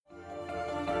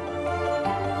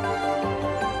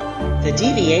The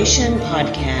Deviation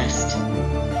Podcast.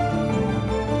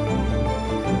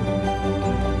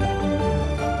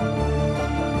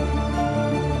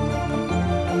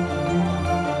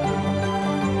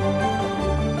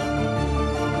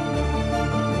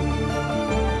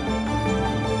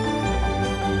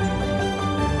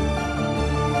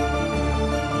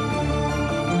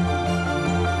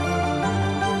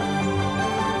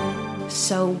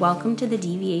 So welcome to the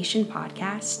Deviation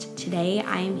Podcast. Today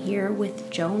I am here with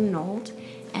Joan Nold.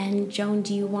 And Joan,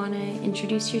 do you want to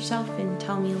introduce yourself and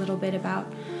tell me a little bit about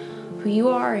who you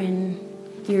are and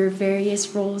your various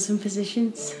roles and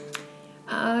positions?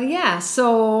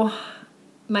 So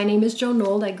my name is Joan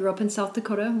Nold. I grew up in South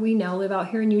Dakota. We now live out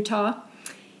here in Utah.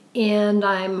 And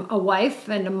I'm a wife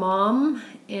and a mom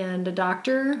and a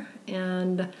doctor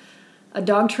and a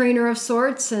dog trainer of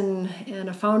sorts and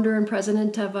a founder and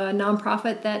president of a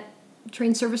nonprofit that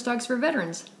trains service dogs for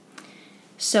veterans.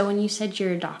 So when you said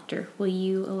you're a doctor, will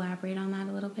you elaborate on that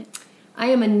a little bit? I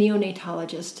am a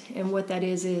neonatologist, and what that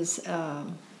is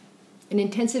an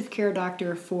intensive care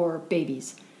doctor for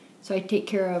babies. So I take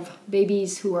care of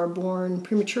babies who are born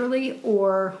prematurely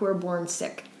or who are born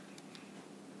sick.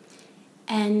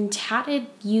 And how did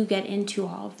you get into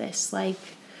all of this? Like,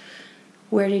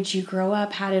 where did you grow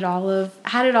up? How did all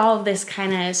of this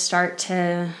kind of start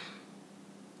to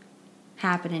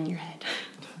happen in your head?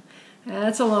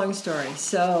 That's a long story.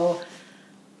 So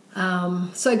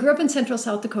I grew up in central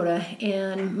South Dakota,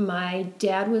 and my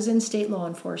dad was in state law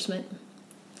enforcement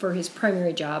for his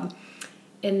primary job.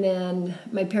 And then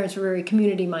my parents were very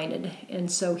community-minded, and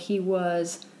so he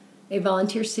was a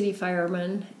volunteer city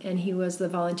fireman, and he was the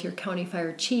volunteer county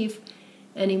fire chief,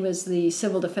 and he was the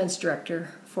civil defense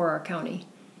director for our county.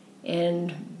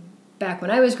 And back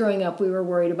when I was growing up, we were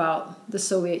worried about the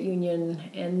Soviet Union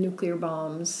and nuclear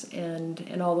bombs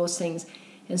and all those things.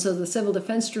 And so the civil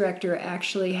defense director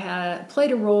actually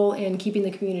played a role in keeping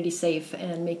the community safe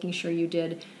and making sure you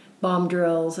did bomb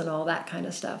drills and all that kind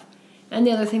of stuff. And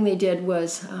the other thing they did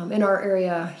was, in our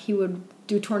area, he would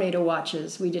do tornado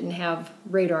watches. We didn't have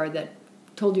radar that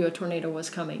told you a tornado was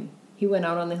coming. He went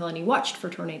out on the hill and he watched for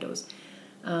tornadoes.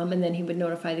 And then he would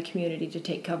notify the community to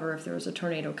take cover if there was a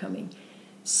tornado coming.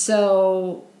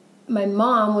 So my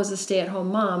mom was a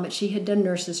stay-at-home mom, but she had done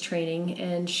nurses training,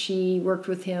 and she worked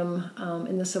with him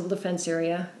in the civil defense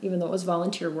area, even though it was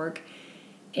volunteer work,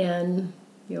 and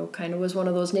kind of was one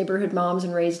of those neighborhood moms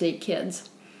and raised 8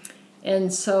 kids.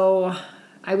 And so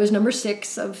I was number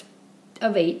 6 of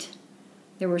 8.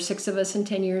 There were 6 of us in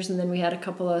 10 years, and then we had a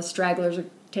couple of stragglers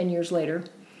 10 years later.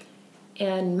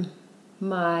 And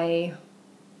my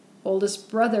oldest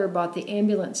brother bought the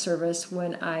ambulance service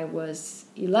when I was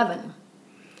 11.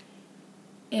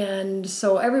 And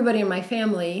so everybody in my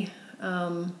family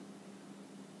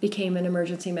became an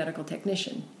emergency medical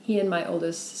technician. He and my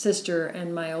oldest sister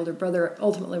and my older brother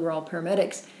ultimately were all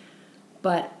paramedics.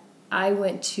 But I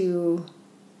went to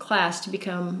class to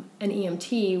become an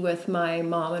EMT with my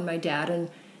mom and my dad and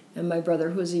my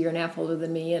brother, who was a year and a half older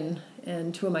than me,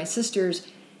 and 2 of my sisters.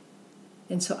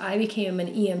 And so I became an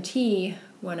EMT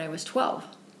when I was 12.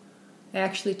 I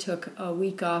actually took a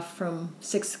week off from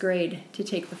 6th grade to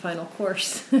take the final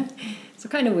course. So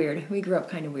kind of weird. We grew up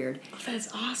kind of weird.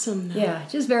 That's awesome, though. Yeah,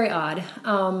 just very odd.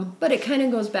 But it kind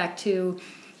of goes back to,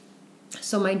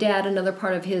 so my dad, another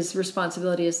part of his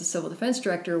responsibility as the civil defense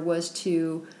director was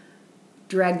to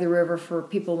drag the river for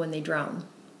people when they drown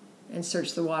and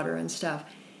search the water and stuff.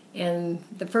 And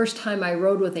the first time I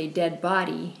rode with a dead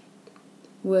body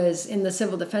was in the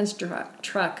civil defense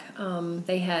truck.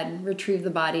 They had retrieved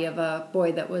the body of a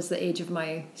boy that was the age of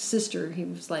my sister. He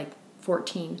was like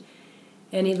 14,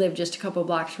 and he lived just a couple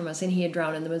blocks from us, and he had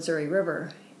drowned in the Missouri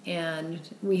River. And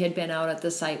we had been out at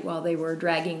the site while they were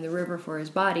dragging the river for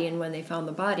his body, and when they found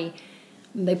the body,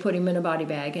 they put him in a body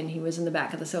bag, and he was in the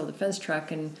back of the civil defense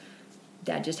truck, and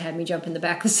Dad just had me jump in the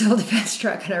back of the civil defense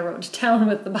truck, and I rode to town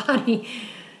with the body.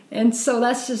 And so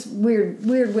that's just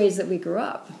weird ways that we grew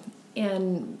up.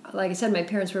 And like I said, my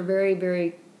parents were very,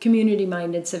 very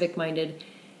community-minded, civic-minded.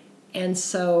 And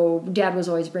so Dad was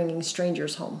always bringing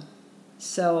strangers home.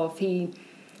 So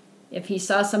if he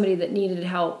saw somebody that needed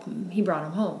help, he brought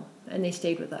them home, and they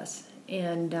stayed with us.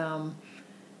 And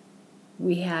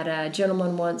we had a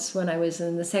gentleman once when I was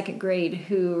in the 2nd grade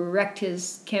who wrecked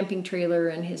his camping trailer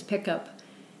and his pickup.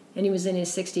 And he was in his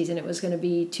 60s, and it was going to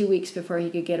be 2 weeks before he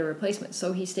could get a replacement.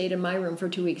 So he stayed in my room for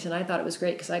 2 weeks, and I thought it was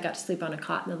great because I got to sleep on a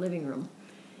cot in the living room.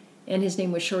 And his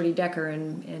name was Shorty Decker,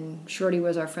 and Shorty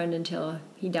was our friend until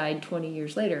he died 20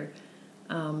 years later.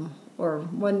 Or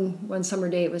one summer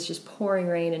day, it was just pouring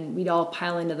rain, and we'd all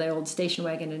pile into the old station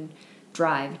wagon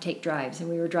and take drives. And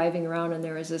we were driving around, and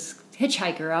there was this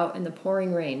hitchhiker out in the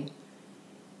pouring rain.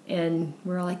 And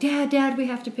we're all like, Dad, we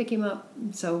have to pick him up.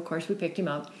 So, of course, we picked him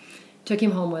up, took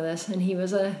him home with us, and he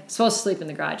was supposed to sleep in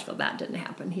the garage. Well, that didn't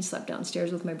happen. He slept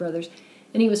downstairs with my brothers.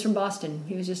 And he was from Boston.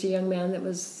 He was just a young man that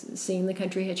was seeing the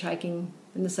country hitchhiking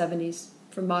in the 70s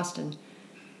from Boston.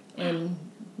 And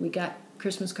we got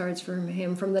Christmas cards from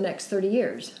him from the next 30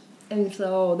 years. And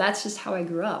so that's just how I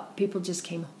grew up. People just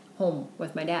came home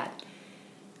with my dad.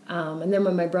 And then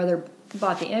when my brother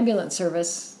bought the ambulance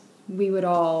service, we would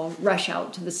all rush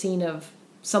out to the scene of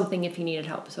something if he needed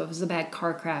help. So if it was a bad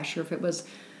car crash or if it was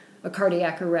a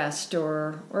cardiac arrest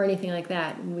or anything like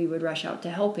that, we would rush out to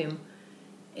help him.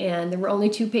 And there were only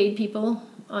 2 paid people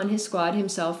on his squad,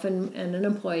 himself and an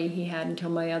employee he had until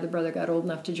my other brother got old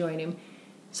enough to join him.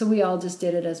 So we all just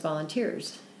did it as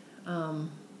volunteers.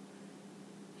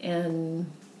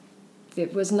 And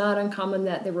it was not uncommon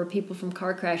that there were people from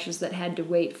car crashes that had to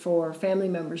wait for family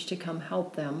members to come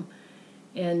help them.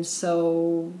 And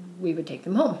so we would take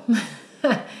them home.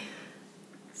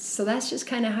 So that's just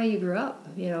kind of how you grew up,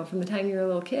 from the time you were a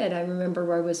little kid. I remember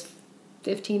where I was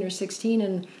 15 or 16,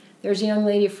 and there's a young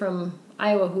lady from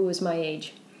Iowa who was my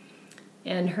age.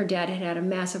 And her dad had a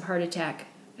massive heart attack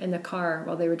in the car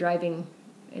while they were driving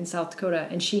in South Dakota,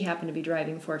 and she happened to be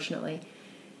driving, fortunately.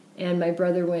 And my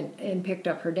brother went and picked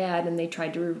up her dad, and they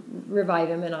tried to revive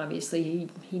him, and obviously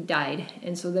he died.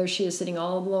 And so there she is sitting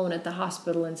all alone at the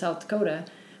hospital in South Dakota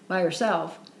by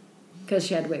herself because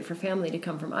she had to wait for family to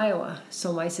come from Iowa.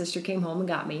 So my sister came home and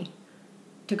got me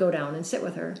to go down and sit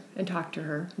with her and talk to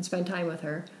her and spend time with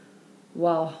her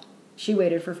while she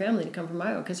waited for family to come from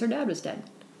Iowa because her dad was dead.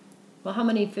 Well, how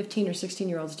many 15 or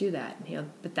 16-year-olds do that?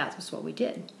 But that was what we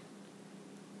did.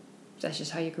 That's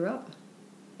just how you grew up.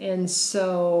 And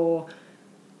so,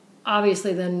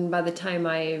 obviously, then by the time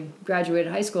I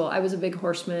graduated high school, I was a big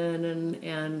horseman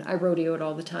and I rodeoed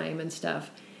all the time and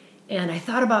stuff. And I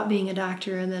thought about being a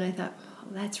doctor, and then I thought,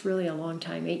 well, that's really a long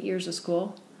time, 8 years of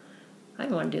school. I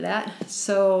don't want to do that.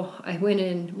 So I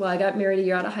I got married a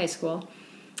year out of high school,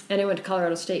 and I went to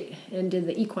Colorado State and did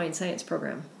the equine science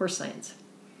program, horse science,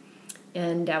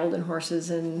 and dabbled in horses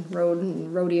and rode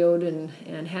and rodeoed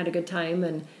and had a good time.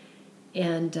 And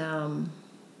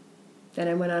then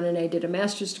I went on and I did a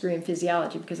master's degree in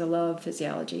physiology because I love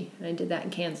physiology. And I did that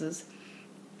in Kansas.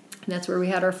 And that's where we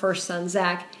had our first son,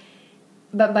 Zach.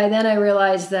 But by then I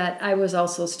realized that I was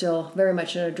also still very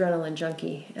much an adrenaline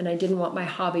junkie. And I didn't want my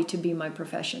hobby to be my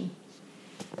profession.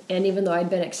 And even though I'd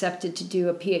been accepted to do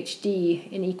a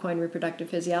PhD in equine reproductive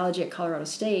physiology at Colorado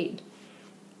State,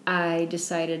 I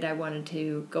decided I wanted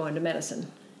to go into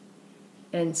medicine.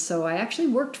 And so I actually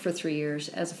worked for 3 years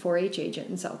as a 4-H agent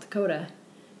in South Dakota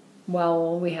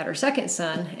while we had our second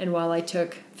son and while I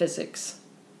took physics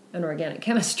and organic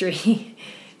chemistry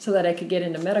so that I could get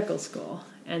into medical school.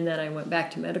 And then I went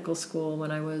back to medical school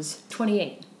when I was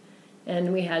 28.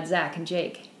 And we had Zach and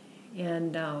Jake.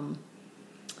 And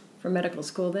from medical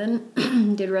school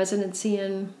then, did residency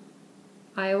in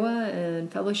Iowa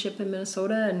and fellowship in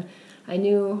Minnesota. And I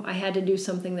knew I had to do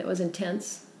something that was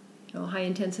intense, high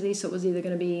intensity. So it was either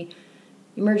going to be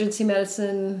emergency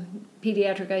medicine,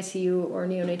 pediatric ICU, or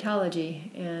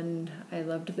neonatology. And I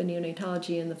loved the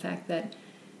neonatology and the fact that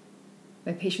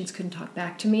my patients couldn't talk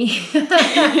back to me.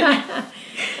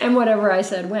 And whatever I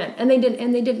said went. And they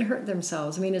didn't hurt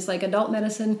themselves. I mean, it's like adult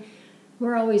medicine,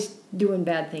 we're always doing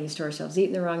bad things to ourselves,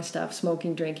 eating the wrong stuff,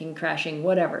 smoking, drinking, crashing,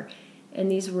 whatever.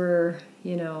 And these were,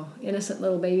 innocent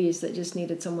little babies that just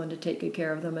needed someone to take good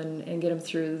care of them and get them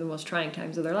through the most trying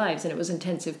times of their lives. And it was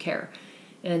intensive care.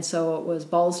 And so it was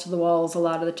balls to the walls a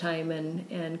lot of the time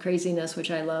and craziness,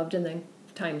 which I loved, and then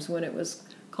times when it was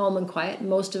calm and quiet.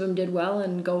 Most of them did well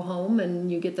and go home,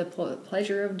 and you get the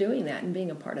pleasure of doing that and being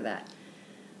a part of that.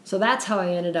 So that's how I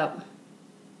ended up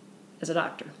as a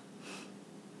doctor.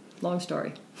 Long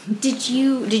story. Did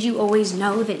you always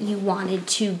know that you wanted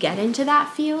to get into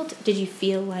that field? Did you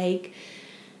feel like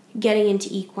getting into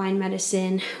equine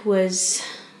medicine was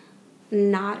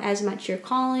not as much your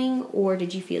calling, or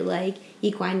did you feel like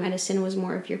equine medicine was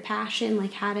more of your passion?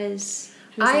 Like, how does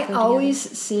I always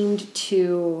seemed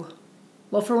to,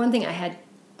 well, for one thing, I had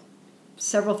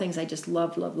several things I just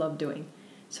loved doing.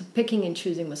 So picking and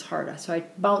choosing was hard. So I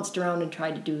bounced around and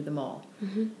tried to do them all.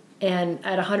 Mm-hmm. And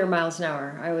at 100 miles an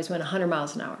hour, I always went 100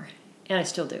 miles an hour, and I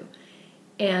still do.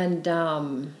 And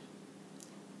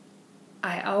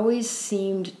I always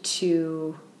seemed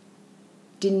to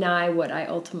deny what I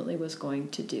ultimately was going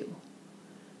to do.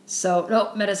 So,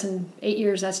 nope, medicine, 8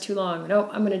 years, that's too long. Nope,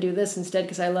 I'm going to do this instead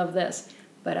because I love this.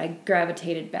 But I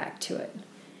gravitated back to it.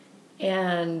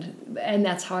 And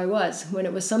that's how I was. When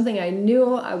it was something I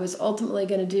knew I was ultimately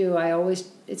going to do,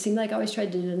 it seemed like I always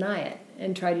tried to deny it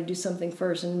and try to do something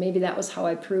first. And maybe that was how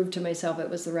I proved to myself it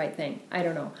was the right thing. I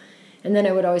don't know. And then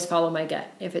I would always follow my gut.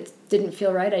 If it didn't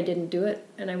feel right, I didn't do it,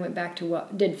 and I went back to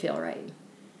what did feel right.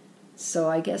 So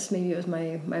I guess maybe it was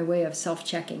my way of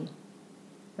self-checking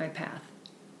my path.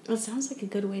 Well, it sounds like a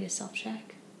good way to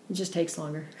self-check. It just takes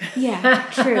longer. Yeah,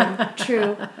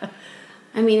 true.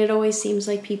 I mean, it always seems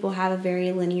like people have a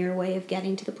very linear way of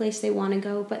getting to the place they want to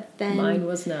go, but then... Mine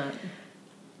was not.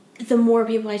 The more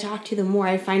people I talk to, the more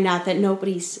I find out that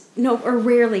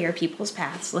rarely are people's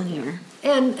paths linear.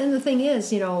 And the thing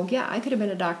is, I could have been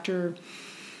a doctor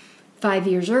 5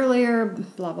 years earlier,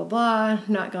 blah, blah, blah,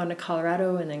 not gone to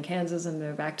Colorado and then Kansas and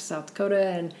then back to South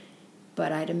Dakota,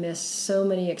 but I'd have missed so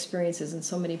many experiences and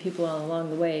so many people along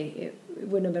the way, it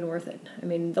wouldn't have been worth it. I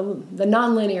mean, the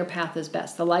nonlinear path is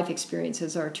best. The life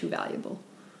experiences are too valuable.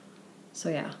 So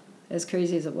yeah, as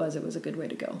crazy as it was a good way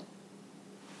to go.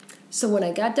 So when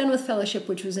I got done with fellowship,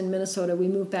 which was in Minnesota, we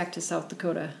moved back to South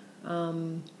Dakota.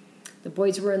 The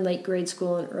boys were in late grade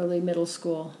school and early middle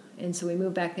school, and so we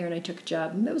moved back there, and I took a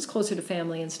job that was closer to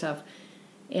family and stuff,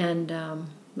 and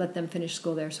let them finish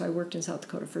school there. So I worked in South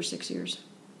Dakota for 6 years.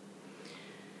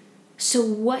 So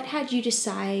what had you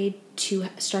decide to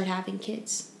start having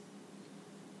kids?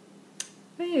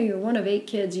 Well, you're one of 8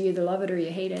 kids. You either love it or you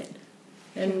hate it.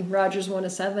 And Roger's one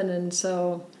of 7, and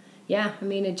so... Yeah, I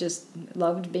mean, I just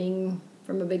loved being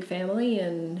from a big family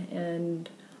and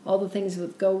all the things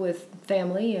that go with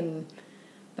family. And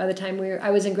by the time I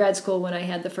was in grad school when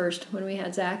we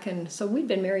had Zach, and so we'd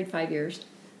been married 5 years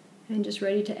and just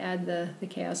ready to add the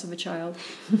chaos of a child.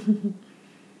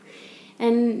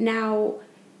 And now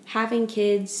having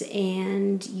kids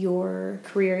and your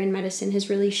career in medicine has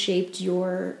really shaped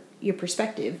your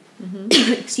perspective,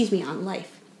 on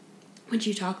life. Would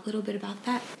you talk a little bit about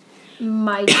that?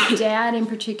 My dad, in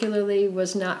particularly,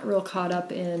 was not real caught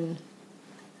up in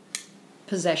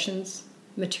possessions,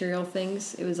 material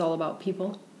things. It was all about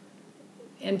people.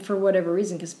 And for whatever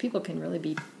reason, because people can really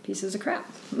be pieces of crap.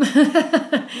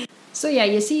 So yeah,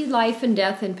 you see life and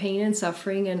death and pain and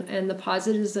suffering and the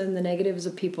positives and the negatives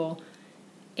of people.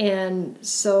 And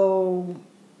so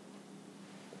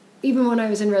even when I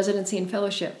was in residency and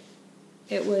fellowship,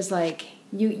 it was like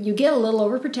you get a little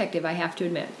overprotective, I have to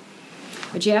admit.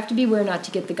 But you have to beware not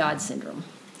to get the God syndrome.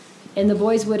 And the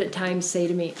boys would at times say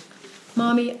to me,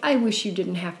 Mommy, I wish you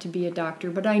didn't have to be a doctor,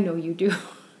 but I know you do.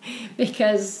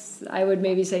 Because I would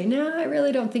maybe say, no, I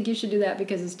really don't think you should do that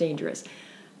because it's dangerous.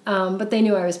 But they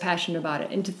knew I was passionate about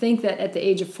it. And to think that at the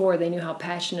age of 4, they knew how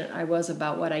passionate I was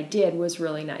about what I did was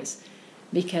really nice.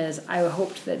 Because I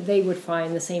hoped that they would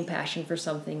find the same passion for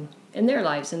something in their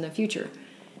lives in the future.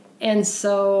 And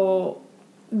so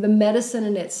the medicine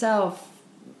in itself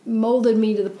molded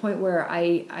me to the point where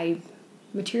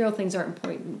material things aren't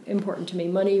important to me.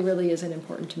 Money really isn't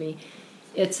important to me.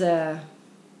 It's a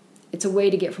way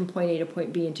to get from point A to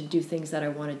point B and to do things that I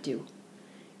want to do.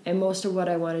 And most of what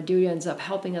I want to do ends up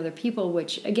helping other people,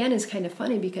 which again is kind of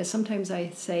funny because sometimes I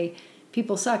say,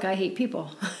 people suck, I hate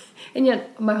people. And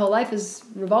yet my whole life is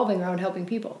revolving around helping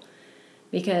people.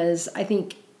 Because I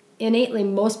think innately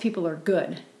most people are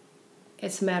good.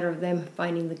 It's a matter of them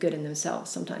finding the good in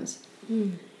themselves sometimes.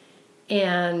 Mm.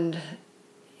 And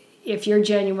if you're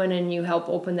genuine and you help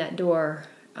open that door,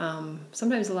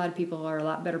 sometimes a lot of people are a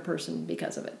lot better person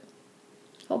because of it.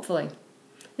 Hopefully.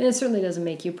 And it certainly doesn't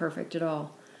make you perfect at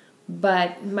all.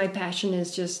 But my passion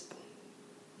is just,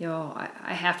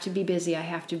 I have to be busy. I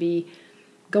have to be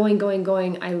going.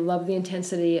 I love the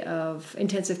intensity of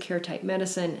intensive care type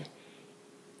medicine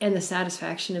and the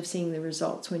satisfaction of seeing the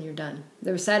results when you're done.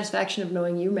 The satisfaction of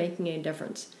knowing you're making a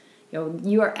difference.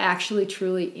 You are actually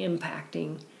truly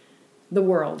impacting the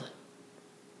world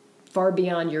far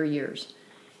beyond your years.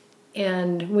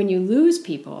 And when you lose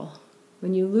people,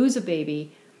 when you lose a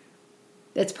baby,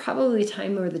 that's probably the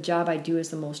time where the job I do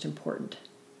is the most important.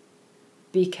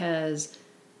 Because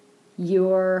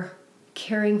you're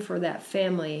caring for that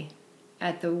family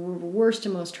at the worst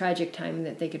and most tragic time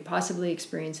that they could possibly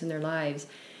experience in their lives.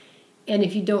 And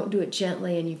if you don't do it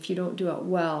gently and if you don't do it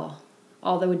well,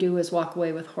 all they would do is walk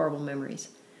away with horrible memories.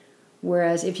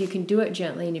 Whereas if you can do it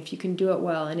gently and if you can do it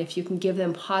well and if you can give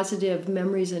them positive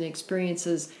memories and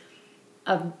experiences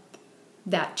of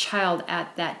that child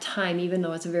at that time, even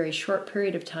though it's a very short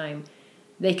period of time,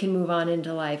 they can move on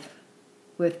into life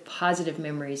with positive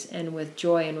memories and with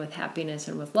joy and with happiness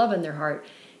and with love in their heart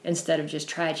instead of just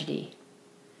tragedy.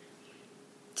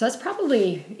 So that's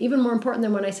probably even more important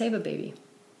than when I save a baby,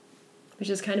 which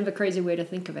is kind of a crazy way to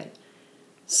think of it.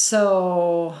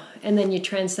 So, and then you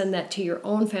transcend that to your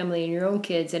own family and your own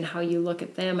kids and how you look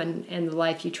at them and the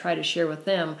life you try to share with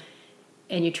them.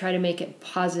 And you try to make it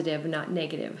positive, not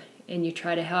negative. And you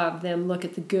try to have them look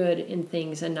at the good in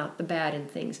things and not the bad in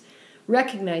things.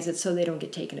 Recognize it so they don't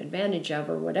get taken advantage of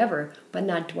or whatever, but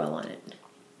not dwell on it.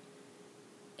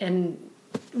 And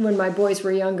when my boys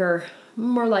were younger,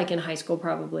 more like in high school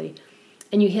probably,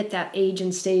 and you hit that age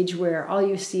and stage where all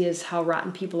you see is how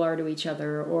rotten people are to each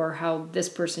other, or how this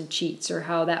person cheats, or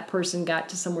how that person got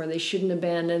to somewhere they shouldn't have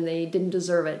been and they didn't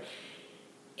deserve it.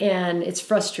 And it's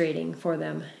frustrating for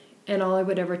them. And all I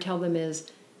would ever tell them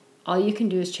is, all you can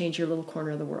do is change your little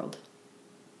corner of the world.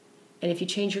 And if you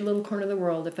change your little corner of the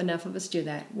world, if enough of us do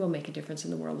that, we'll make a difference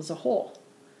in the world as a whole.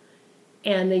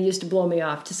 And they used to blow me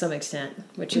off to some extent,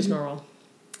 which is normal.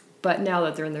 But now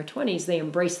that they're in their 20s, they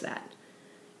embrace that.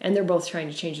 And they're both trying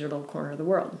to change their little corner of the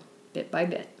world, bit by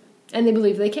bit. And they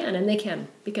believe they can, and they can,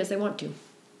 because they want to.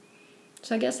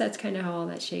 So I guess that's kind of how all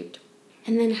that shaped.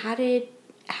 And then how did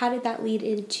that lead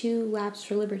into Labs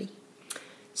for Liberty?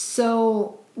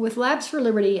 So with Labs for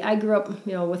Liberty, I grew up,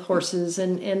 with horses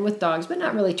and with dogs, but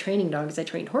not really training dogs. I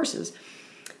trained horses.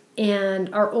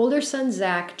 And our older son,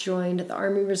 Zach, joined the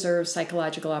Army Reserve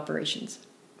Psychological Operations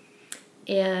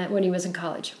when he was in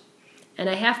college. And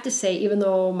I have to say, even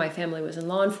though my family was in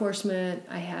law enforcement,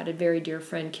 I had a very dear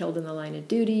friend killed in the line of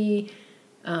duty.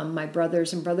 My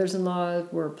brothers and brothers-in-law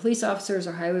were police officers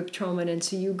or highway patrolmen, and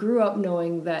so you grew up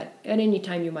knowing that at any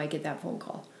time you might get that phone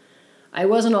call. I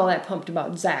wasn't all that pumped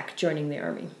about Zach joining the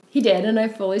Army. He did, and I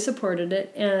fully supported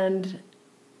it, and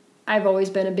I've always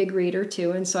been a big reader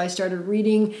too, and so I started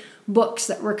reading books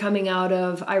that were coming out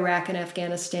of Iraq and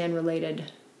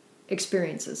Afghanistan-related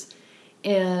experiences.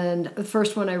 And the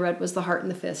first one I read was The Heart and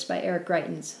the Fist by Eric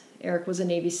Greitens. Eric was a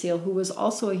Navy SEAL who was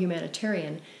also a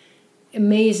humanitarian.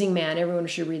 Amazing man, everyone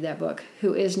should read that book,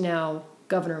 who is now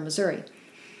governor of Missouri.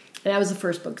 And that was the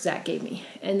first book Zach gave me.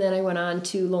 And then I went on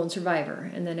to Lone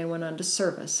Survivor, and then I went on to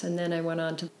Service, and then I went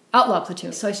on to Outlaw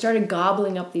Platoon. So I started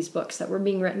gobbling up these books that were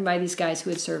being written by these guys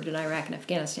who had served in Iraq and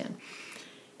Afghanistan,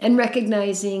 and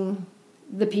recognizing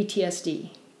the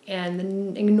PTSD and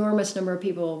the enormous number of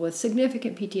people with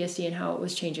significant PTSD and how it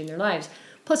was changing their lives,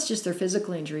 plus just their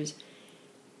physical injuries.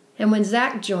 And when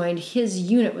Zach joined, his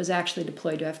unit was actually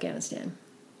deployed to Afghanistan.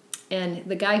 And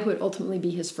the guy who would ultimately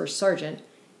be his first sergeant,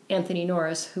 Anthony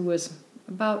Norris, who was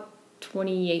about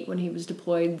 28 when he was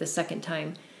deployed the second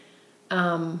time,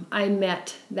 I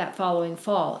met that following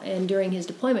fall. And during his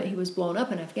deployment, he was blown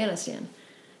up in Afghanistan.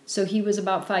 So he was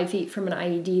about 5 feet from an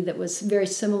IED that was very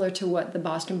similar to what the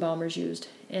Boston bombers used.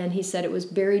 And he said it was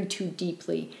buried too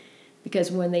deeply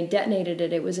because when they detonated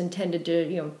it, it was intended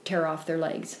to, tear off their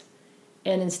legs.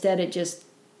 And instead it just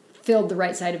filled the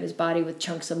right side of his body with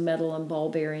chunks of metal and ball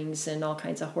bearings and all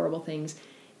kinds of horrible things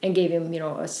and gave him,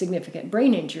 a significant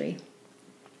brain injury.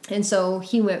 And so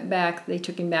he went back, they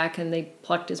took him back and they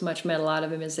plucked as much metal out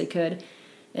of him as they could.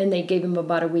 And they gave him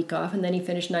about a week off, and then he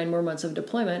finished 9 more months of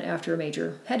deployment after a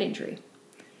major head injury.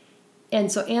 And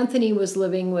so Anthony was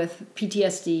living with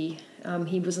PTSD.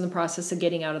 He was in the process of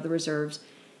getting out of the reserves.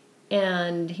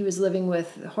 And he was living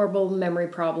with horrible memory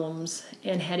problems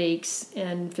and headaches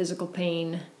and physical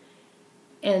pain.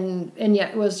 And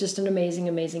yet was just an amazing,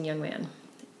 amazing young man.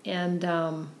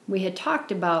 And we had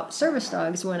talked about service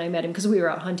dogs when I met him because we were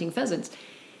out hunting pheasants.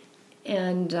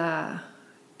 And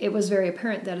it was very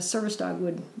apparent that a service dog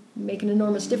would make an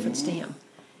enormous difference to him.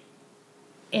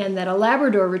 And that a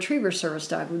Labrador Retriever service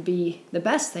dog would be the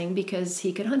best thing because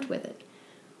he could hunt with it.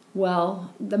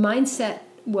 Well, the mindset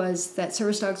was that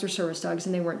service dogs were service dogs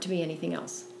and they weren't to be anything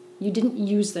else. You didn't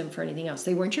use them for anything else.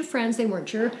 They weren't your friends, they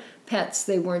weren't your pets,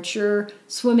 they weren't your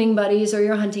swimming buddies or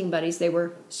your hunting buddies. They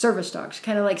were service dogs,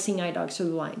 kind of like seeing eye dogs through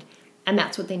the blind. And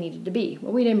that's what they needed to be.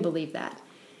 Well, we didn't believe that.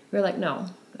 We were like, no.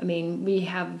 I mean, we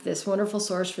have this wonderful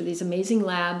source for these amazing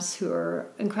labs who are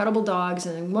incredible dogs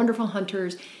and wonderful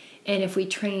hunters. And if we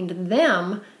trained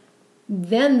them,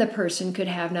 then the person could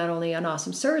have not only an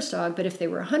awesome service dog, but if they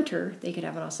were a hunter, they could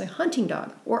have an awesome hunting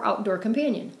dog or outdoor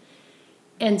companion.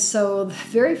 And so the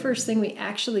very first thing we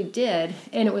actually did,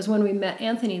 and it was when we met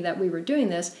Anthony that we were doing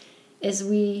this, is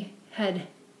we had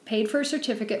paid for a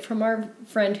certificate from our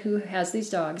friend who has these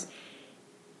dogs,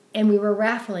 and we were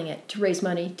raffling it to raise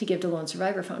money to give to Lone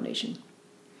Survivor Foundation.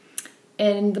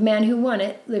 And the man who won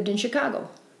it lived in Chicago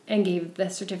and gave the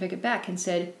certificate back and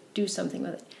said, do something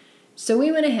with it. So we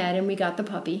went ahead and we got the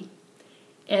puppy,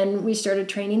 and we started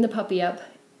training the puppy up.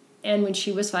 And when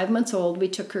she was 5 months old, we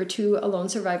took her to a Lone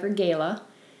Survivor gala,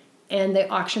 and they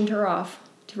auctioned her off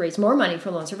to raise more money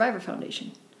for Lone Survivor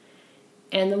Foundation.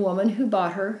 And the woman who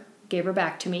bought her gave her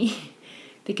back to me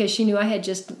because she knew I had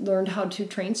just learned how to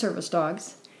train service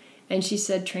dogs. And she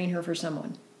said, train her for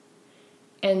someone.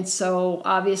 And so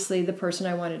obviously the person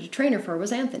I wanted to train her for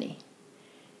was Anthony.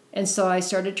 And so I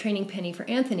started training Penny for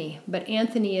Anthony. But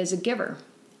Anthony is a giver.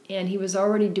 And he was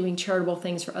already doing charitable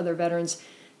things for other veterans,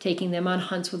 taking them on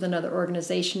hunts with another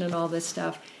organization and all this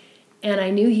stuff. And I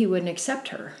knew he wouldn't accept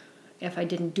her if I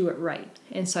didn't do it right.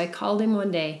 And so I called him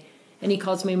one day, and he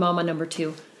calls me Mama number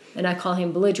 2. And I call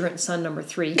him belligerent son number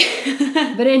 3.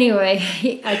 But anyway,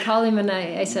 I called him and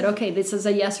I said, okay, this is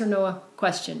a yes or no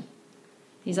question.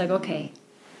 He's like, okay.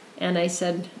 And I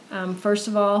said, first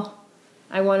of all,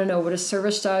 I want to know, would a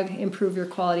service dog improve your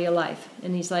quality of life?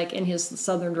 And he's like, in his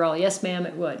southern drawl, yes, ma'am,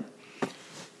 it would.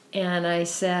 And I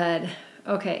said,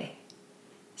 okay.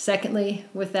 Secondly,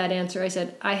 with that answer, I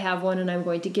said, I have one and I'm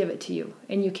going to give it to you,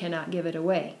 and you cannot give it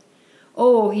away.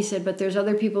 Oh, he said, but there's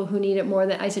other people who need it more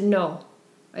than... I said, no.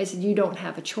 I said, you don't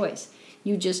have a choice.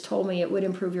 You just told me it would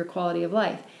improve your quality of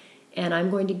life, and I'm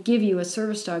going to give you a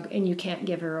service dog, and you can't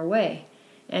give her away.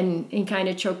 And he kind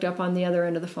of choked up on the other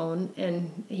end of the phone,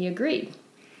 and he agreed.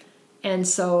 And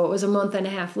so it was a month and a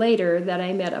half later that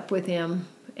I met up with him,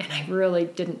 and I really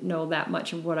didn't know that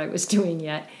much of what I was doing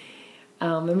yet.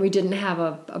 And we didn't have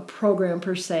a program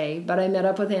per se, but I met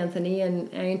up with Anthony, and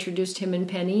I introduced him and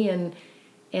Penny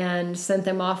and sent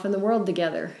them off in the world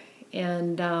together.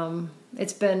 And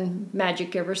it's been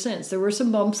magic ever since. There were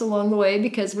some bumps along the way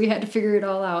because we had to figure it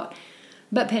all out.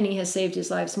 But Penny has saved his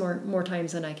lives more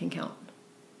times than I can count.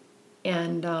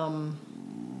 And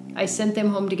I sent them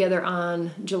home together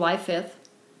on July 5th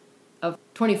of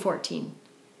 2014.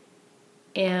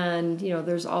 And,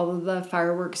 there's all of the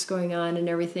fireworks going on and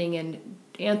everything. And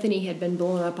Anthony had been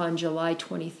blown up on July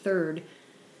 23rd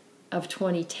of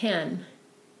 2010.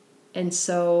 And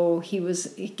so he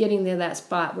was getting to that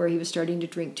spot where he was starting to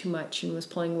drink too much and was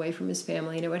pulling away from his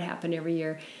family, and it would happen every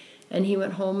year. And he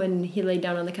went home and he laid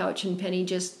down on the couch, and Penny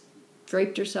just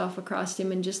draped herself across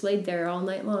him and just laid there all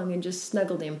night long and just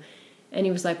snuggled him. And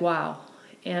he was like, wow.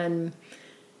 And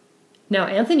now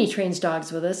Anthony trains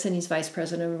dogs with us, and he's vice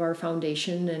president of our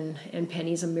foundation, and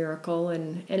Penny's a miracle.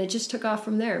 And it just took off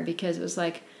from there, because it was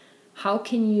like, how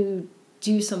can you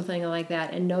do something like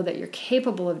that and know that you're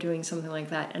capable of doing something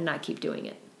like that and not keep doing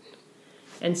it?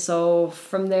 And so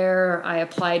from there, I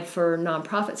applied for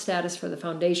nonprofit status for the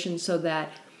foundation so that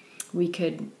we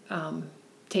could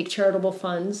take charitable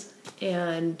funds.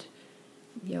 And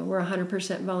we're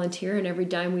 100% volunteer, and every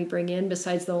dime we bring in,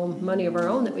 besides the money of our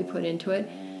own that we put into it,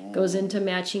 goes into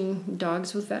matching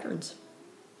dogs with veterans.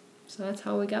 So that's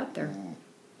how we got there.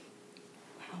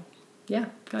 Wow. Yeah,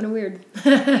 kind of weird.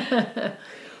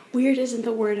 Weird isn't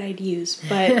the word I'd use,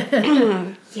 but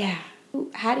yeah.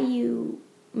 How do you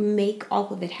make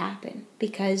all of it happen?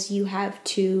 Because you have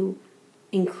 2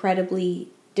 incredibly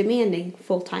demanding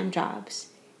full-time jobs,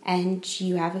 and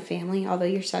you have a family. Although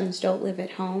your sons don't live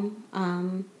at home,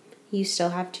 you still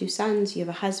have 2 sons. You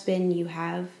have a husband. You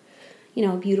have,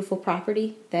 a beautiful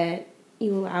property that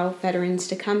you allow veterans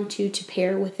to come to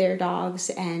pair with their dogs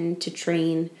and to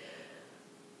train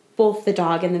both the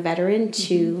dog and the veteran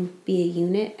to be a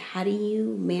unit. How do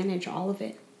you manage all of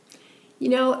it?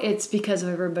 It's because of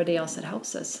everybody else that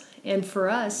helps us. And for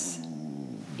us,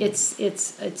 it's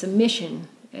a mission.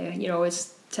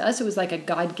 It's, to us, it was like a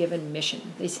God-given mission.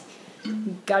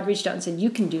 God reached out and said, you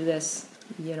can do this.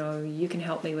 You can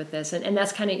help me with this. And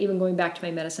that's kind of even going back to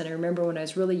my medicine. I remember when I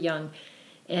was really young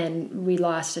and we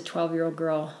lost a 12-year-old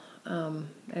girl. I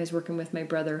was working with my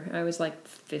brother. I was like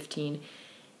 15.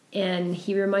 And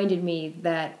he reminded me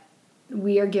that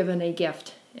we are given a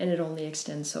gift, and it only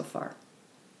extends so far.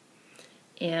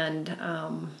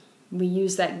 And we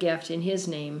use that gift in his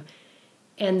name.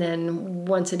 And then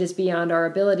once it is beyond our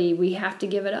ability, we have to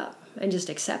give it up and just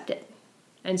accept it.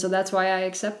 And so that's why I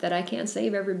accept that I can't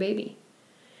save every baby.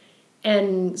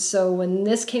 And so when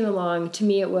this came along, to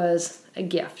me it was a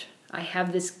gift. I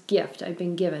have this gift I've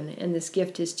been given, and this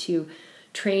gift is to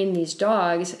train these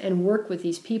dogs and work with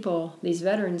these people, these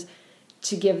veterans,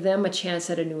 to give them a chance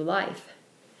at a new life.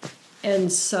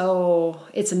 And so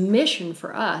it's a mission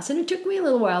for us. And it took me a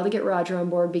little while to get Roger on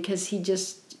board, because he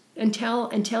just, until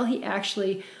he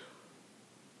actually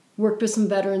worked with some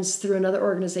veterans through another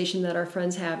organization that our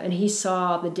friends have, and he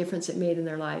saw the difference it made in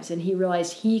their lives, and he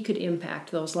realized he could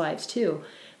impact those lives too,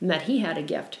 and that he had a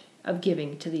gift of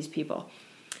giving to these people.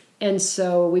 And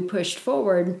so we pushed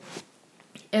forward,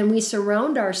 and we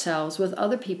surround ourselves with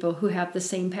other people who have the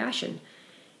same passion.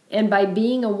 And by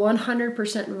being a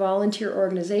 100% volunteer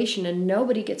organization and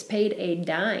nobody gets paid a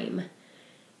dime,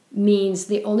 means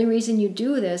the only reason you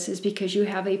do this is because you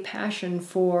have a passion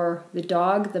for the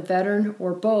dog, the veteran,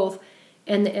 or both,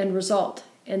 and the end result.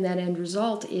 And that end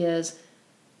result is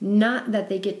Not that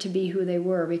they get to be who they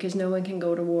were, because no one can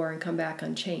go to war and come back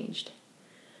unchanged,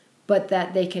 but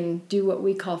that they can do what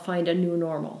we call find a new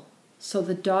normal. So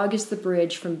the dog is the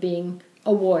bridge from being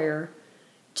a warrior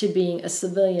to being a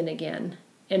civilian again,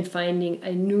 and finding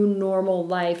a new normal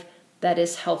life that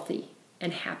is healthy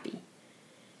and happy.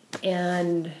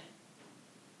 And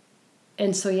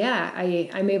so, yeah,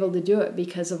 I'm able to do it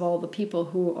because of all the people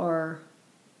who are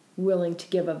willing to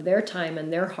give of their time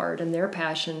and their heart and their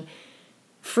passion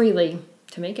freely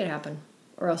to make it happen,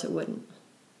 or else it wouldn't.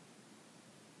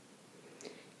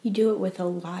 You do it with a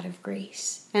lot of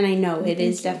grace. And I know it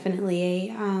is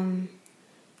definitely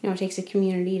it takes a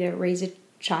community to raise a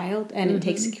child, and it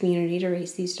takes a community to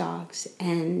raise these dogs.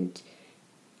 And,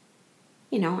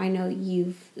 I know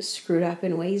you've screwed up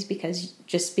in ways because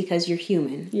you're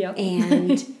human. Yep.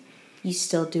 And you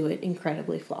still do it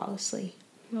incredibly flawlessly.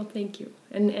 Well, thank you.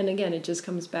 And again, it just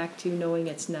comes back to knowing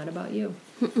it's not about you.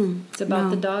 It's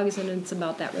about the dogs, and it's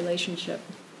about that relationship.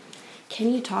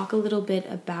 Can you talk a little bit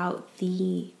about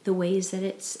the ways that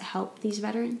it's helped these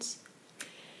veterans?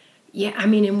 Yeah, I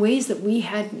mean, in ways that we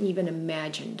hadn't even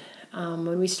imagined.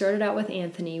 When we started out with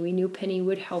Anthony, we knew Penny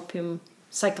would help him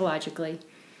psychologically,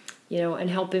 and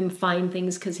help him find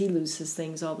things because he loses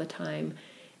things all the time,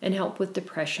 and help with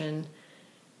depression.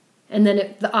 And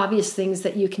then the obvious things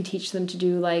that you can teach them to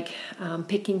do, like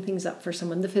picking things up for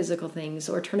someone, the physical things,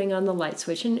 or turning on the light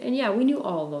switch. And yeah, we knew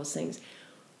all of those things.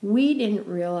 We didn't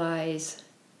realize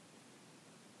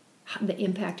the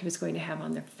impact it was going to have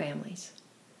on their families.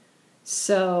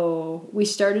 So we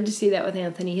started to see that with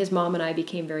Anthony. His mom and I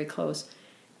became very close.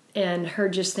 And her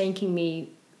just thanking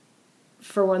me,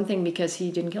 for one thing, because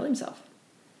he didn't kill himself,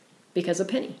 because of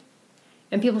Penny.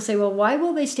 And people say, well, why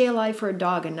will they stay alive for a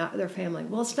dog and not their family?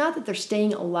 Well, it's not that they're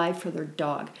staying alive for their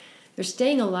dog. They're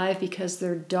staying alive because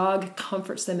their dog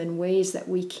comforts them in ways that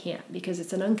we can't, because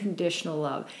it's an unconditional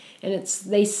love. And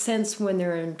they sense when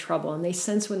they're in trouble, and they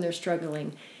sense when they're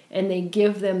struggling, and they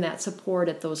give them that support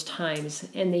at those times.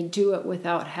 And they do it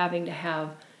without having to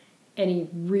have any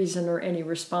reason or any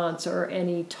response or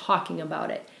any talking about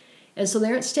it. And so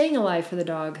they aren't staying alive for the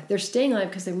dog. They're staying alive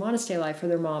because they want to stay alive for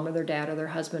their mom or their dad or their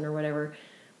husband or whatever.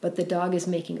 But the dog is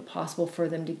making it possible for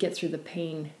them to get through the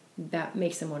pain that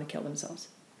makes them want to kill themselves.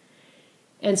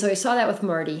 And so I saw that with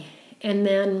Marty. And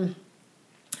then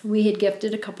we had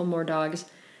gifted a couple more dogs.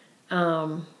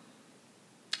 One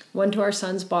to our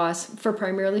son's boss for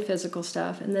primarily physical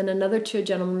stuff. And then another to a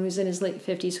gentleman who was in his late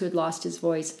 50s who had lost his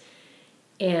voice.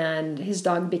 And his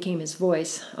dog became his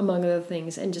voice, among other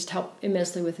things, and just helped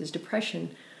immensely with his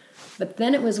depression. But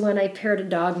then it was when I paired a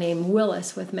dog named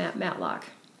Willis with Matt Matlock.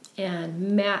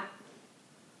 And Matt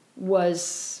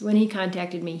was, when he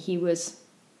contacted me, he was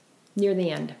near the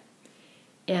end.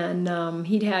 And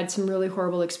he'd had some really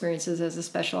horrible experiences as a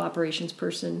special operations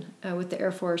person with the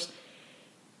Air Force.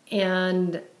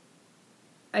 And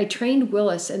I trained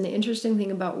Willis, and the interesting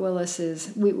thing about Willis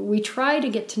is we try to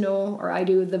get to know, or I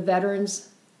do, the veterans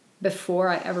before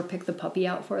I ever pick the puppy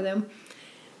out for them,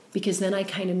 because then I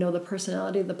kind of know the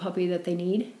personality of the puppy that they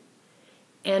need.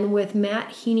 And with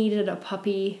Matt, he needed a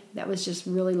puppy that was just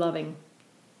really loving,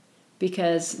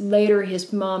 because later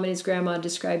his mom and his grandma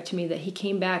described to me that he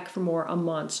came back from war a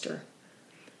monster,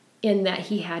 in that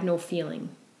he had no feeling.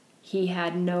 He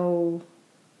had no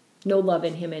love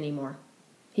in him anymore.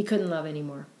 He couldn't love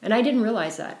anymore. And I didn't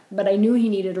realize that, but I knew he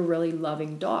needed a really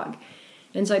loving dog.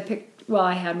 And so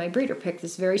I had my breeder pick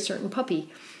this very certain puppy,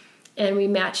 and we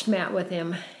matched Matt with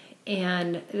him.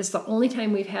 And it's the only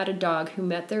time we've had a dog who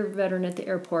met their veteran at the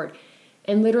airport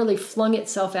and literally flung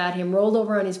itself at him, rolled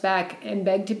over on his back, and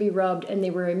begged to be rubbed, and they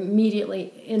were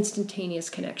immediately instantaneous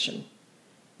connection.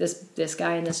 This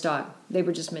guy and this dog, they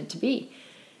were just meant to be.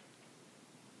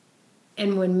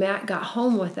 And when Matt got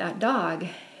home with that dog,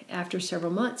 after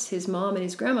several months, his mom and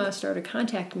his grandma started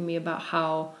contacting me about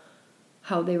how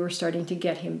they were starting to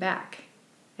get him back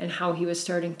and how he was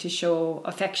starting to show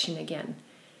affection again.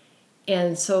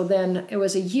 And so then it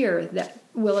was a year that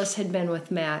Willis had been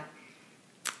with Matt,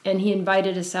 and he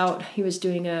invited us out. He was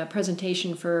doing a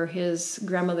presentation for his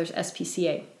grandmother's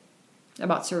SPCA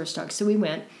about service dogs. So we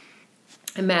went,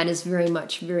 and Matt is very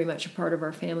much a part of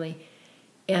our family.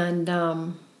 And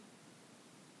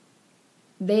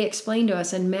they explained to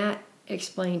us, and Matt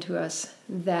explained to us,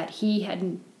 that he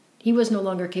was no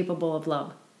longer capable of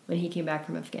love when he came back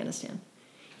from Afghanistan.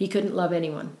 He couldn't love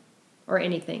anyone or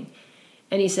anything.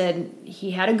 And he said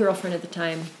he had a girlfriend at the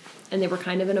time, and they were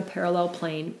kind of in a parallel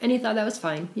plane, and he thought that was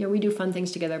fine. We do fun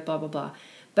things together, blah, blah, blah.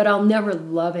 But I'll never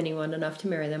love anyone enough to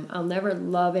marry them. I'll never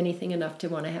love anything enough to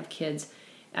want to have kids.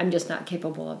 I'm just not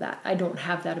capable of that. I don't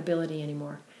have that ability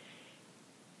anymore.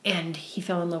 And he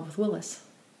fell in love with Willis.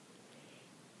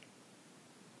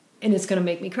 and it's going to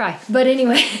make me cry. But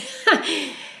anyway,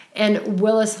 and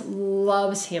Willis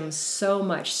loves him so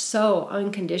much, so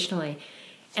unconditionally.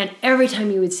 And every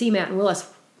time you would see Matt and Willis,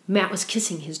 Matt was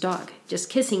kissing his dog, just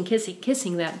kissing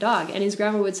that dog. And his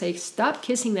grandma would say, "Stop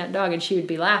kissing that dog," and she would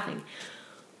be laughing.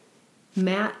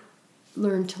 Matt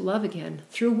learned to love again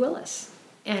through Willis.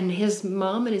 And his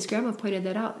mom and his grandma pointed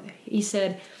that out. He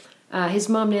said, his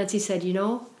mom, Nancy, said,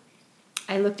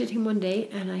 I looked at him one day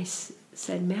and I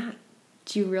said, "Matt,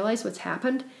 do you realize what's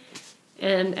happened?"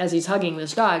 And as he's hugging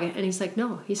this dog, and he's like,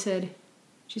 "No." She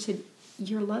said,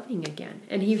 "You're loving again."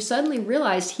 And he suddenly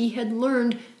realized he had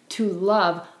learned to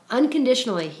love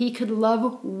unconditionally. He could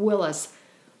love Willis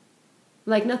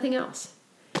like nothing else.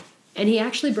 And he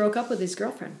actually broke up with his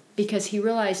girlfriend because he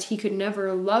realized he could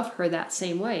never love her that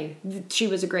same way. She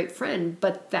was a great friend,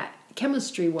 but that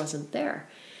chemistry wasn't there.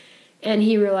 And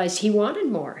he realized he wanted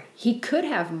more. He could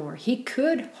have more. He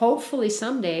could hopefully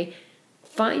someday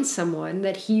find someone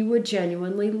that he would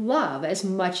genuinely love as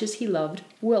much as he loved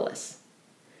Willis.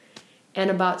 And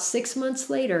about 6 months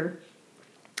later,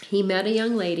 he met a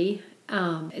young lady.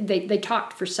 They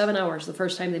talked for 7 hours the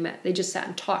first time they met. They just sat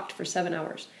and talked for 7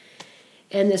 hours.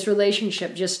 And this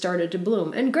relationship just started to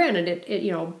bloom. And granted,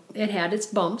 it had its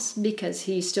bumps because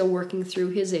he's still working through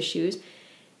his issues.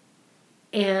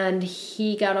 And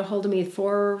he got a hold of me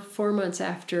four months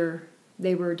after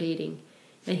they were dating.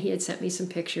 And he had sent me some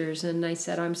pictures. And I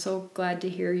said, "I'm so glad to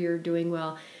hear you're doing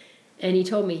well." And he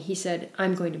told me, he said,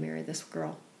 "I'm going to marry this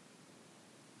girl."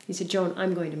 He said, "Joan,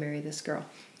 I'm going to marry this girl."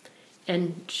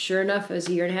 And sure enough, it was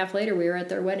a year and a half later, we were at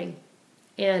their wedding.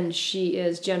 And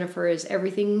Jennifer is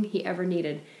everything he ever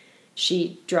needed.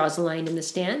 She draws a line in the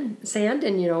sand,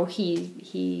 and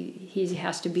he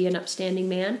has to be an upstanding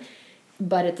man.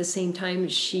 But at the same time,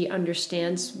 she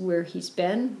understands where he's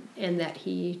been and that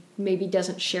he maybe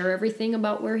doesn't share everything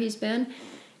about where he's been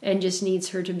and just needs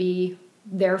her to be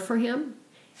there for him.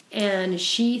 And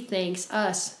she thanks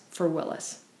us for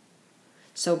Willis.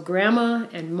 So grandma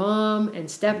and mom and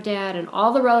stepdad and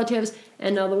all the relatives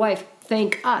and now the wife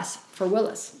thank us for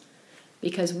Willis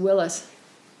because Willis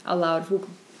allowed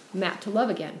Matt to love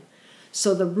again.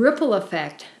 So the ripple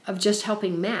effect of just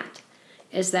helping Matt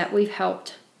is that we've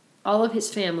helped all of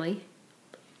his family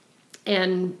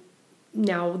and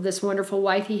now this wonderful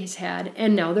wife he has had,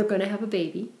 and now they're going to have a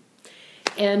baby.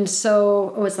 And so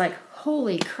it was like,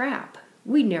 holy crap,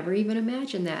 we never even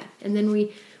imagined that. And then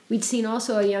we'd seen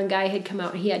also a young guy had come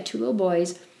out. He had 2 little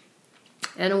boys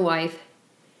and a wife.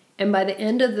 And by the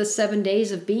end of the 7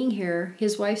 days of being here,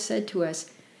 his wife said to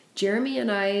us, "Jeremy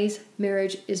and I's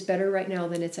marriage is better right now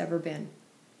than it's ever been."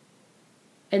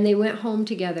 And they went home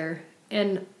together.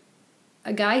 And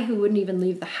a guy who wouldn't even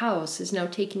leave the house is now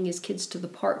taking his kids to the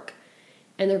park.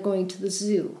 And they're going to the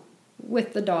zoo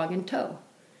with the dog in tow.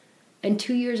 And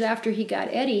 2 years after he got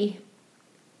Eddie,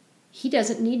 he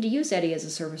doesn't need to use Eddie as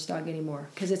a service dog anymore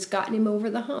because it's gotten him over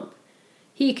the hump.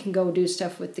 He can go do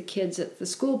stuff with the kids at the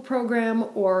school program,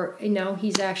 or now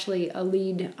he's actually a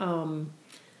lead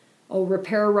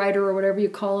repair writer or whatever you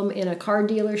call him in a car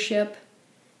dealership.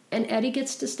 And Eddie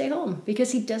gets to stay home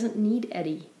because he doesn't need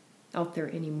Eddie out there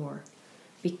anymore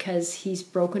because he's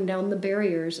broken down the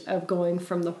barriers of going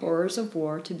from the horrors of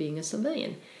war to being a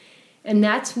civilian. And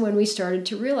that's when we started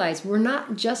to realize we're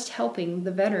not just helping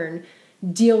the veteran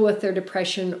deal with their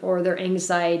depression or their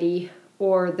anxiety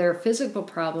or their physical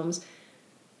problems.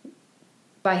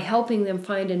 By helping them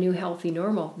find a new healthy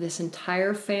normal, this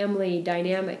entire family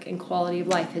dynamic and quality of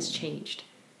life has changed.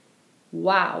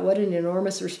 Wow, what an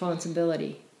enormous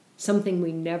responsibility. Something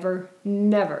we never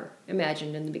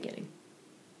imagined in the beginning.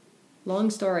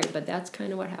 Long story, but that's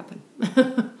kind of what happened.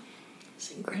 It's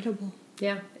incredible.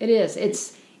 Yeah, it is.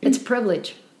 It's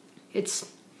privilege. It's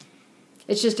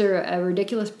just a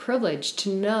ridiculous privilege to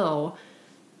know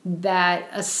that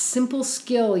a simple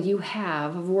skill you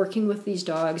have of working with these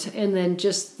dogs, and then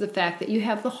just the fact that you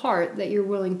have the heart that you're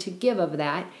willing to give of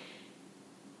that,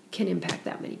 can impact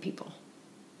that many people.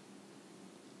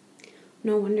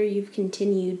 No wonder you've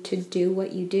continued to do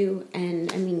what you do.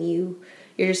 And I mean,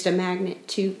 you're just a magnet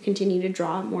to continue to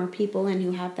draw more people in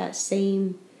who have that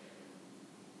same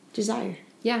desire.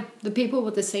 Yeah, the people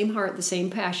with the same heart, the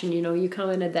same passion. You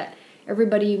commented that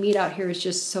everybody you meet out here is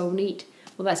just so neat.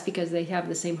 Well, that's because they have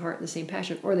the same heart and the same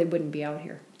passion, or they wouldn't be out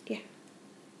here. Yeah.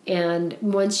 And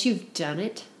once you've done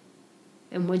it,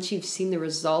 and once you've seen the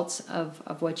results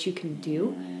of what you can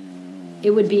do,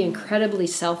 it would be incredibly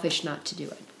selfish not to do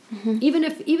it. Mm-hmm. Even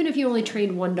if you only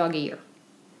trained 1 dog a year.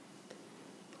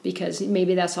 Because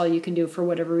maybe that's all you can do for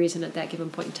whatever reason at that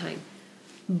given point in time.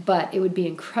 But it would be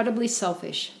incredibly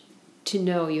selfish to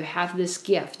know you have this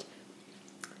gift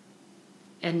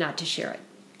and not to share it.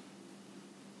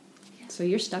 So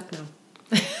you're stuck now.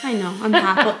 I know.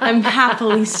 I'm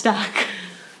happily stuck.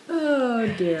 Oh,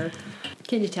 dear.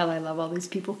 Can you tell I love all these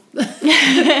people?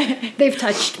 They've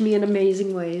touched me in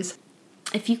amazing ways.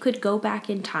 If you could go back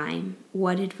in time,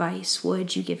 what advice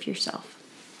would you give yourself?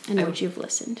 And would you have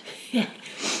listened? I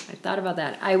thought about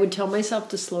that. I would tell myself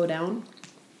to slow down,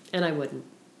 and I wouldn't.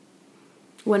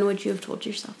 When would you have told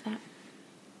yourself that?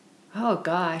 Oh,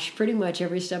 gosh, pretty much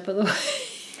every step of the way.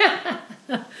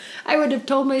 I would have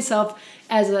told myself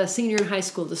as a senior in high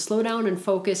school to slow down and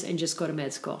focus and just go to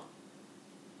med school.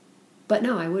 But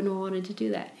no, I wouldn't have wanted to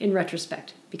do that in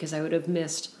retrospect, because I would have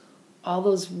missed all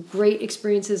those great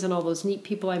experiences and all those neat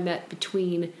people I met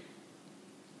between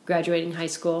graduating high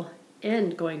school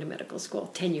and going to medical school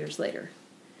 10 years later.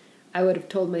 I would have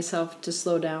told myself to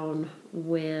slow down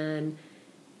when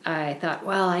I thought,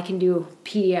 well, I can do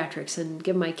pediatrics and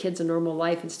give my kids a normal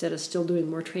life instead of still doing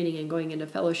more training and going into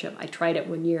fellowship. I tried it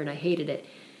 1 year and I hated it.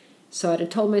 So I'd have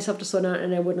told myself to slow down,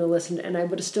 and I wouldn't have listened, and I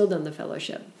would have still done the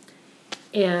fellowship.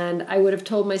 And I would have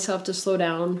told myself to slow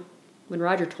down when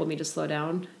Roger told me to slow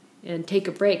down and take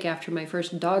a break after my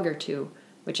first dog or two,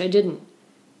 which I didn't.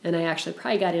 And I actually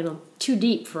probably got in too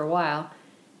deep for a while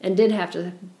and did have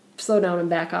to slow down and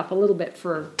back off a little bit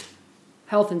for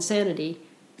health and sanity.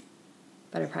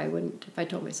 But I probably wouldn't if I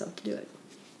told myself to do it.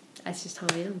 That's just how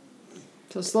I am.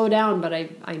 So slow down, but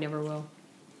I never will.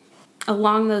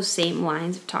 Along those same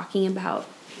lines of talking about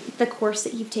the course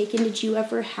that you've taken, did you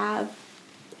ever have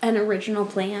an original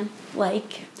plan?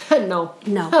 Like No.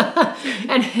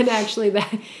 and actually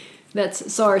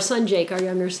that's so our son Jake, our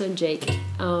younger son Jake,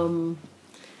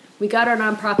 we got our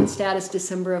nonprofit status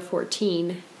December of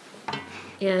 14,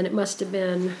 and it must have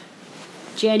been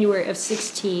January of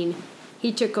 16.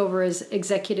 He took over as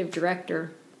executive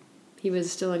director. He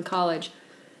was still in college.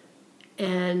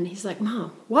 And he's like,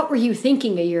 Mom, what were you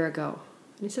thinking a year ago?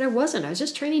 And I said, I wasn't. I was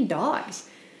just training dogs.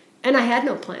 And I had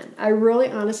no plan. I really,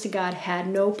 honest to God, had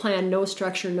no plan, no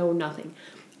structure, no nothing.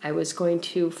 I was going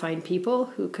to find people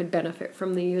who could benefit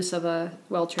from the use of a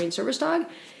well-trained service dog,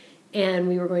 and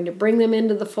we were going to bring them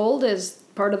into the fold as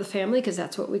part of the family, because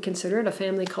that's what we considered a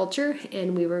family culture,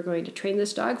 and we were going to train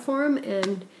this dog for them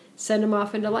and send them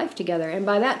off into life together. And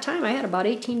by that time, I had about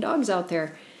 18 dogs out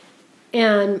there.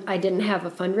 And I didn't have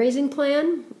a fundraising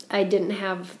plan. I didn't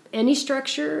have any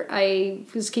structure. I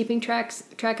was keeping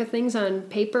track of things on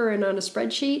paper and on a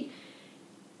spreadsheet.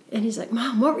 And he's like,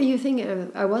 Mom, what were you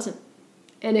thinking? I wasn't.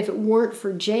 And if it weren't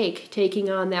for Jake taking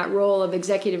on that role of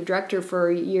executive director for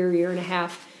a year and a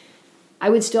half, I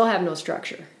would still have no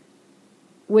structure,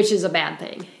 which is a bad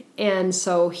thing. And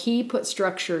so he put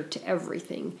structure to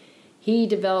everything. He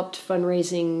developed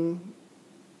fundraising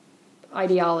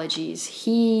ideologies.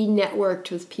 He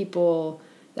networked with people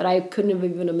that I couldn't have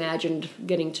even imagined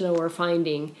getting to know or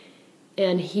finding,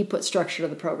 and he put structure to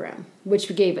the program,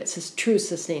 which gave it true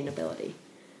sustainability,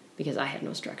 because I had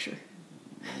no structure.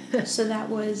 So that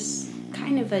was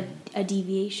kind of a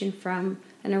deviation from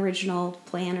an original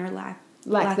plan or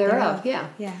lack thereof.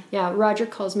 Yeah. Roger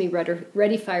calls me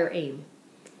ready, fire, aim.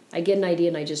 I get an idea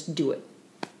and I just do it.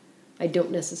 I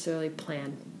don't necessarily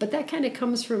plan, but that kind of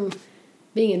comes from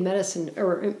being in medicine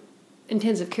or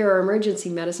intensive care or emergency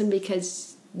medicine,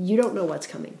 because you don't know what's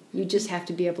coming. You just have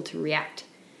to be able to react.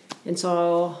 And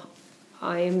so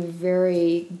I am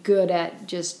very good at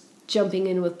just jumping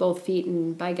in with both feet,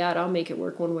 and by God, I'll make it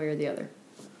work one way or the other.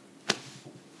 I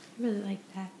really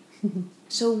like that.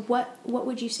 So what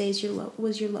would you say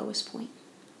was your lowest point?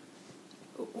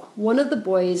 One of the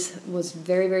boys was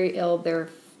very, very ill their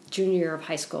junior year of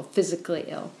high school, physically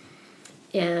ill,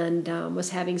 and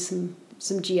was having some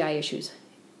GI issues.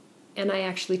 And I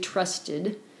actually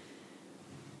trusted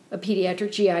a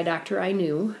pediatric GI doctor I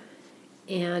knew,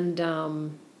 and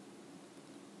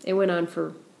it went on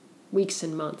for weeks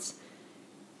and months.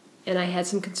 And I had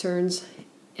some concerns,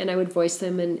 and I would voice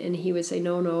them, and he would say,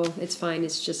 no, it's fine,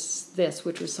 it's just this,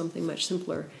 which was something much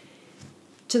simpler,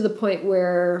 to the point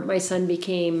where my son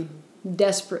became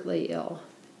desperately ill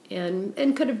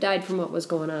and could have died from what was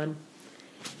going on.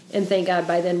 And thank God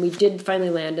by then we did finally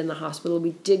land in the hospital.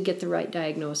 We did get the right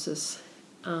diagnosis.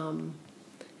 And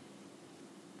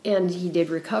he did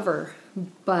recover.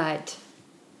 But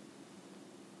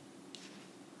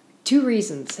 2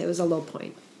 reasons it was a low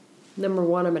point. Number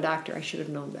 1, I'm a doctor. I should have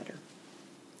known better.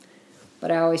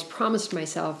 But I always promised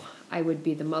myself I would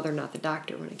be the mother, not the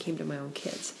doctor, when it came to my own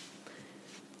kids.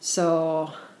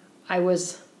 So I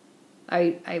was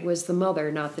the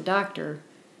mother, not the doctor.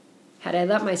 Had I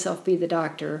let myself be the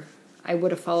doctor, I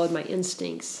would have followed my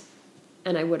instincts,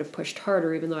 and I would have pushed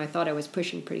harder, even though I thought I was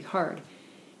pushing pretty hard.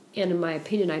 And in my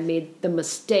opinion, I made the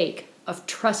mistake of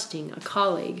trusting a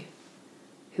colleague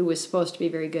who who was supposed to be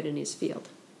very good in his field.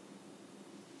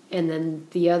 And then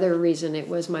the other reason it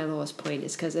was my lowest point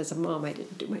is because as a mom, I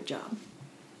didn't do my job.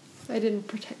 I didn't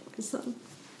protect my son.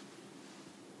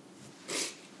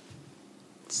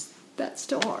 That's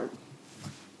still hard.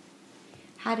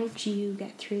 How did you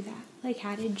get through that? Like,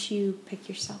 how did you pick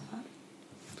yourself up?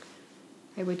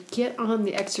 I would get on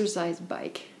the exercise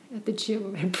bike at the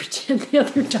gym and pretend the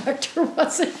other doctor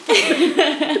wasn't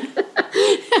there.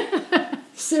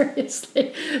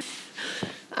 Seriously.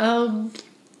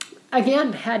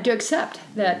 Again, had to accept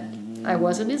that I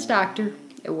wasn't his doctor.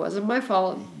 It wasn't my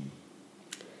fault.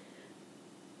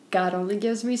 God only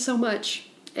gives me so much.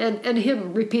 And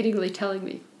him repeatedly telling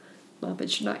me, Mom,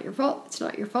 it's not your fault. It's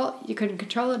not your fault. You couldn't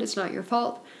control it. It's not your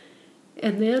fault.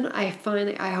 And then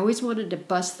I always wanted to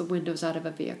bust the windows out of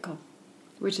a vehicle,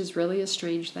 which is really a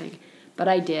strange thing. But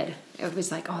I did. It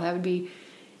was like, that would be,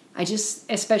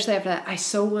 especially after that, I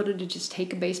so wanted to just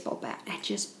take a baseball bat and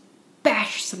just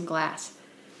bash some glass.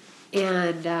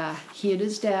 And he and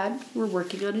his dad were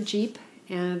working on a Jeep,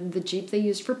 and the Jeep they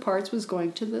used for parts was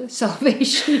going to the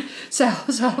salvage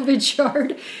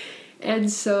yard.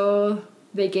 And so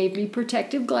they gave me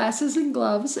protective glasses and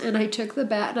gloves, and I took the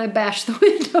bat and I bashed the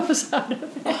windows out of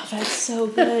it. Oh, that's so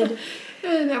good.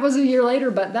 And that was a year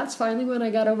later, but that's finally when I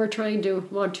got over trying to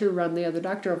want to run the other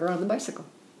doctor over on the bicycle.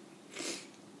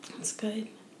 That's good.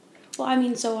 Well, I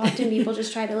mean, so often people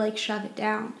just try to, like, shove it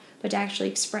down, but to actually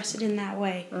express it in that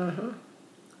way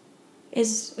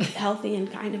is healthy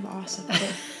and kind of awesome.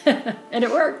 And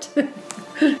it worked.